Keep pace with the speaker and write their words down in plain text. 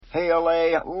Hey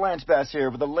LA, Lance Bass here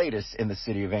with the latest in the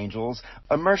City of Angels.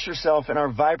 Immerse yourself in our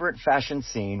vibrant fashion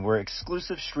scene where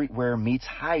exclusive streetwear meets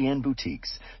high-end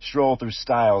boutiques. Stroll through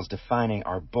styles defining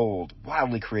our bold,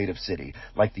 wildly creative city,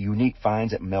 like the unique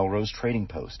finds at Melrose Trading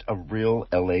Post, a real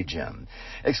LA gem.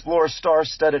 Explore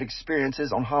star-studded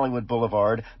experiences on Hollywood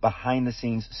Boulevard,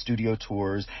 behind-the-scenes studio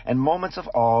tours, and moments of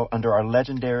awe under our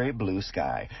legendary blue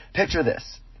sky. Picture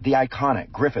this. The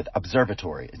iconic Griffith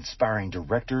Observatory, inspiring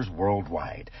directors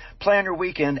worldwide. Plan your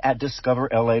weekend at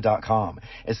discoverla.com.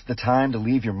 It's the time to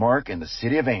leave your mark in the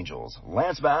City of Angels.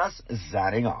 Lance Bass is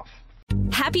signing off.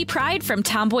 Happy Pride from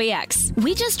Tomboy X.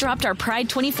 We just dropped our Pride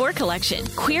 24 collection.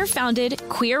 Queer founded,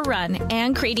 queer run,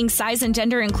 and creating size and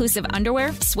gender inclusive underwear,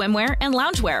 swimwear, and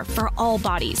loungewear for all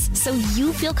bodies, so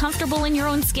you feel comfortable in your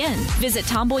own skin. Visit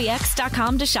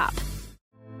tomboyx.com to shop.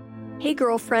 Hey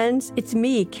girlfriends, it's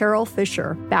me, Carol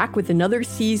Fisher, back with another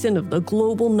season of the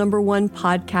global #1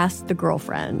 podcast, The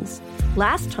Girlfriends.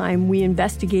 Last time, we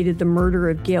investigated the murder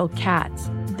of Gail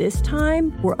Katz. This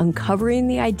time, we're uncovering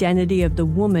the identity of the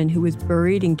woman who was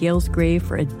buried in Gail's grave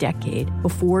for a decade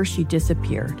before she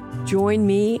disappeared. Join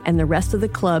me and the rest of the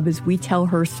club as we tell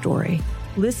her story.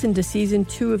 Listen to Season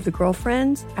 2 of The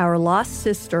Girlfriends, Our Lost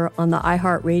Sister on the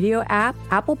iHeartRadio app,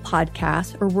 Apple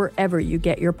Podcasts, or wherever you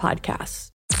get your podcasts.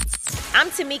 I'm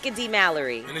Tamika D.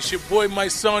 Mallory. And it's your boy, my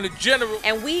son, the General.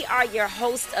 And we are your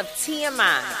hosts of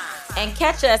TMI. And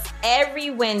catch us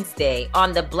every Wednesday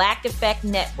on the Black Effect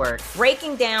Network,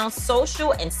 breaking down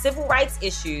social and civil rights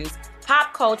issues,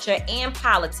 pop culture, and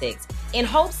politics in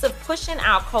hopes of pushing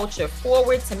our culture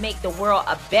forward to make the world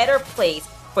a better place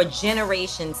for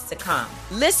generations to come.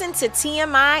 Listen to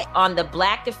TMI on the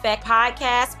Black Effect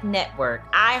Podcast Network,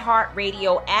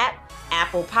 iHeartRadio app,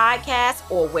 Apple Podcasts,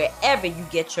 or wherever you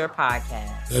get your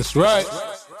podcasts. That's right.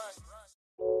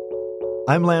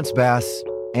 I'm Lance Bass,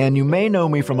 and you may know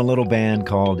me from a little band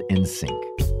called NSYNC.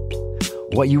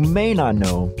 What you may not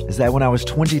know is that when I was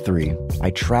 23,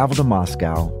 I traveled to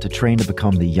Moscow to train to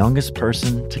become the youngest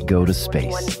person to go to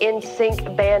space. One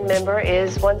NSYNC band member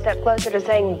is one step closer to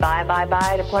saying bye, bye,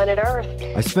 bye to planet Earth.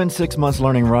 I spent 6 months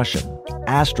learning Russian,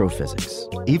 astrophysics,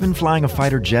 even flying a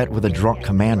fighter jet with a drunk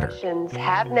commander. Russians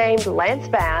have named Lance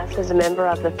Bass as a member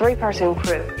of the 3-person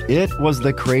crew. It was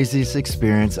the craziest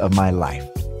experience of my life.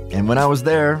 And when I was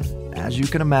there, as you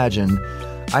can imagine,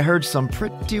 I heard some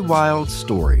pretty wild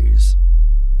stories.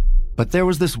 But there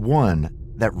was this one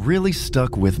that really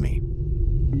stuck with me.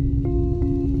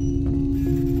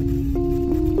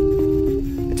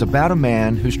 It's about a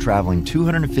man who's traveling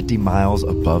 250 miles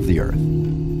above the Earth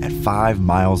at 5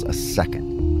 miles a second.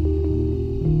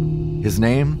 His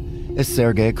name is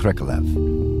Sergei Krikalev.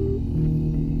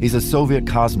 He's a Soviet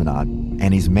cosmonaut,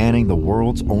 and he's manning the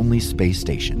world's only space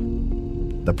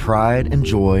station, the pride and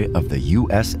joy of the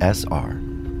USSR.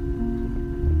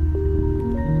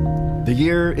 The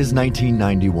year is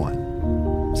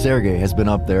 1991. Sergei has been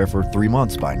up there for 3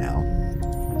 months by now.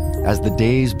 As the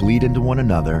days bleed into one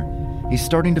another, he's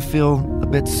starting to feel a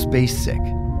bit space sick.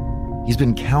 He's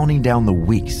been counting down the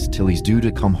weeks till he's due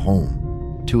to come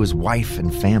home to his wife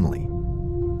and family.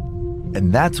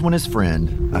 And that's when his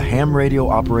friend, a ham radio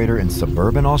operator in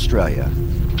suburban Australia,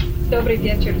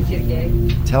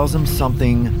 tells him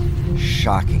something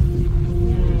shocking.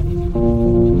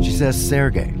 She says,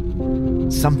 Sergei,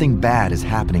 something bad is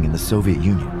happening in the Soviet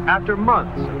Union. After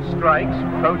months of strikes,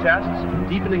 protests,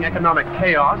 deepening economic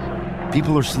chaos,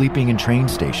 people are sleeping in train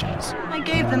stations. I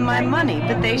gave them my money,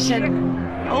 but they said,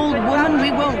 "Old woman,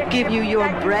 we won't give you your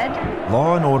bread."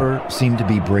 Law and order seem to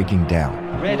be breaking down.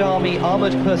 Red Army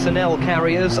armored personnel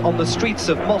carriers on the streets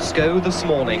of Moscow this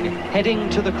morning, heading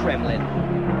to the Kremlin.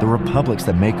 The republics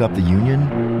that make up the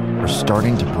Union are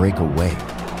starting to break away.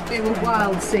 There were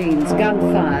wild scenes,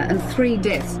 gunfire, and 3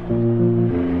 deaths.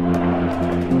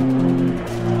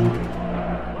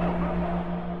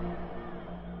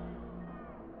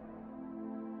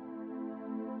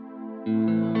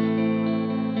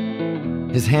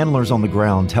 His handlers on the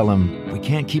ground tell him, "We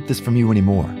can't keep this from you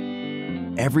anymore.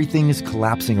 Everything is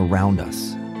collapsing around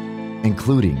us,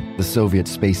 including the Soviet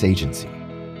Space Agency.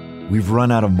 We've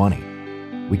run out of money.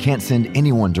 We can't send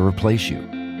anyone to replace you.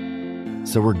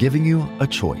 So we're giving you a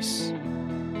choice.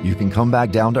 You can come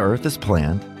back down to Earth as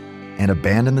planned and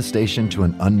abandon the station to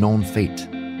an unknown fate.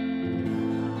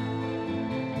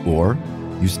 Or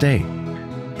you stay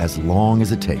as long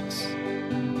as it takes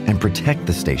and protect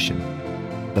the station,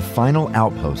 the final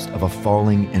outpost of a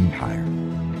falling empire."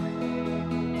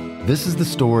 This is the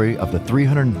story of the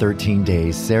 313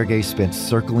 days Sergei spent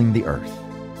circling the Earth.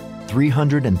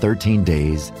 313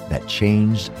 days that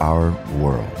changed our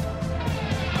world.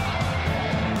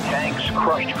 Tanks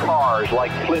crushed cars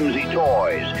like flimsy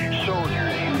toys.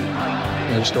 Soldiers used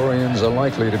historians are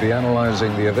likely to be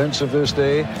analyzing the events of this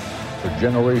day for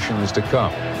generations to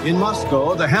come. In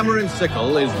Moscow, the hammer and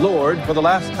sickle is lowered for the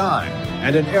last time,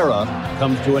 and an era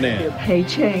comes to an end. Their pay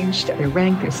changed, their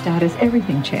rank, their status,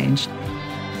 everything changed.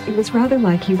 It was rather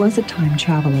like he was a time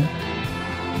traveler.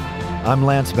 I'm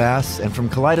Lance Bass, and from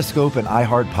Kaleidoscope and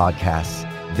iHeart Podcasts,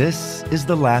 this is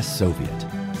The Last Soviet,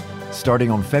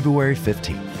 starting on February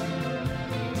 15th.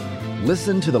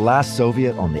 Listen to The Last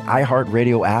Soviet on the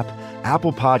iHeartRadio app,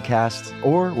 Apple Podcasts,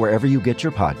 or wherever you get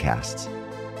your podcasts.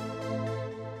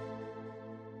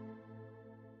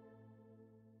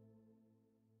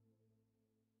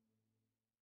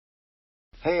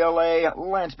 Hey LA,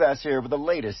 Lance Bass here with the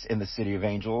latest in the City of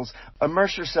Angels.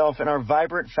 Immerse yourself in our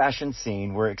vibrant fashion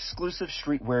scene where exclusive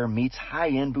streetwear meets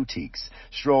high-end boutiques.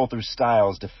 Stroll through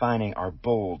styles defining our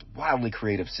bold, wildly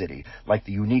creative city, like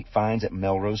the unique finds at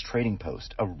Melrose Trading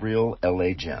Post, a real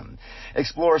LA gem.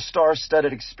 Explore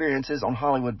star-studded experiences on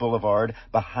Hollywood Boulevard,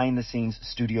 behind-the-scenes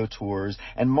studio tours,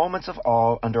 and moments of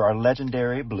awe under our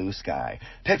legendary blue sky.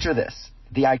 Picture this: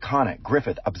 the iconic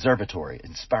Griffith Observatory,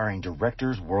 inspiring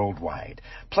directors worldwide.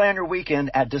 Plan your weekend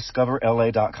at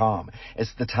discoverla.com.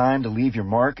 It's the time to leave your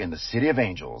mark in the City of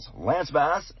Angels. Lance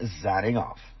Bass is signing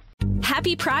off.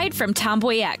 Happy Pride from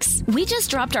Tomboy X. We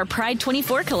just dropped our Pride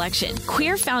 24 collection.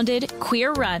 Queer founded,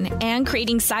 queer run, and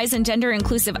creating size and gender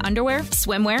inclusive underwear,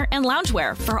 swimwear, and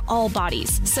loungewear for all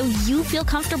bodies, so you feel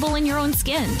comfortable in your own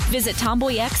skin. Visit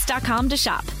tomboyx.com to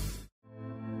shop.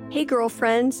 Hey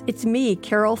girlfriends, it's me,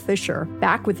 Carol Fisher,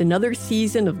 back with another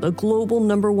season of the global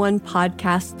 #1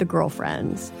 podcast, The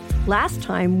Girlfriends. Last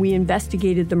time, we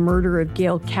investigated the murder of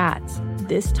Gail Katz.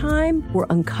 This time, we're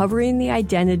uncovering the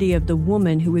identity of the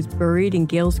woman who was buried in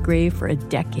Gail's grave for a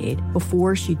decade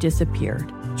before she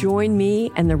disappeared. Join me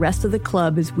and the rest of the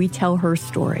club as we tell her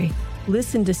story.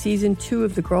 Listen to Season 2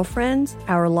 of The Girlfriends,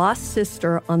 Our Lost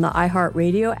Sister on the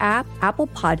iHeartRadio app, Apple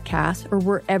Podcasts, or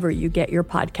wherever you get your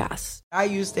podcasts. I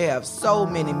used to have so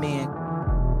many men.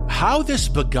 How this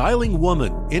beguiling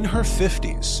woman in her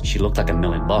 50s, she looked like $1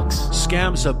 million,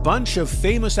 scams a bunch of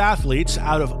famous athletes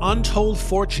out of untold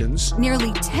fortunes.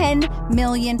 Nearly $10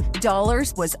 million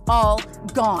was all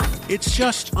gone. It's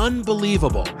just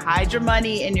unbelievable. Hide your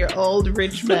money in your old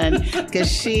rich man, because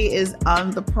she is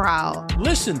on the prowl.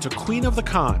 Listen to Queen of the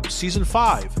Con, Season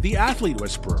 5, The Athlete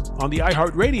Whisperer, on the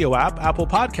iHeartRadio app, Apple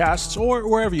Podcasts, or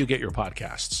wherever you get your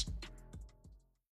podcasts.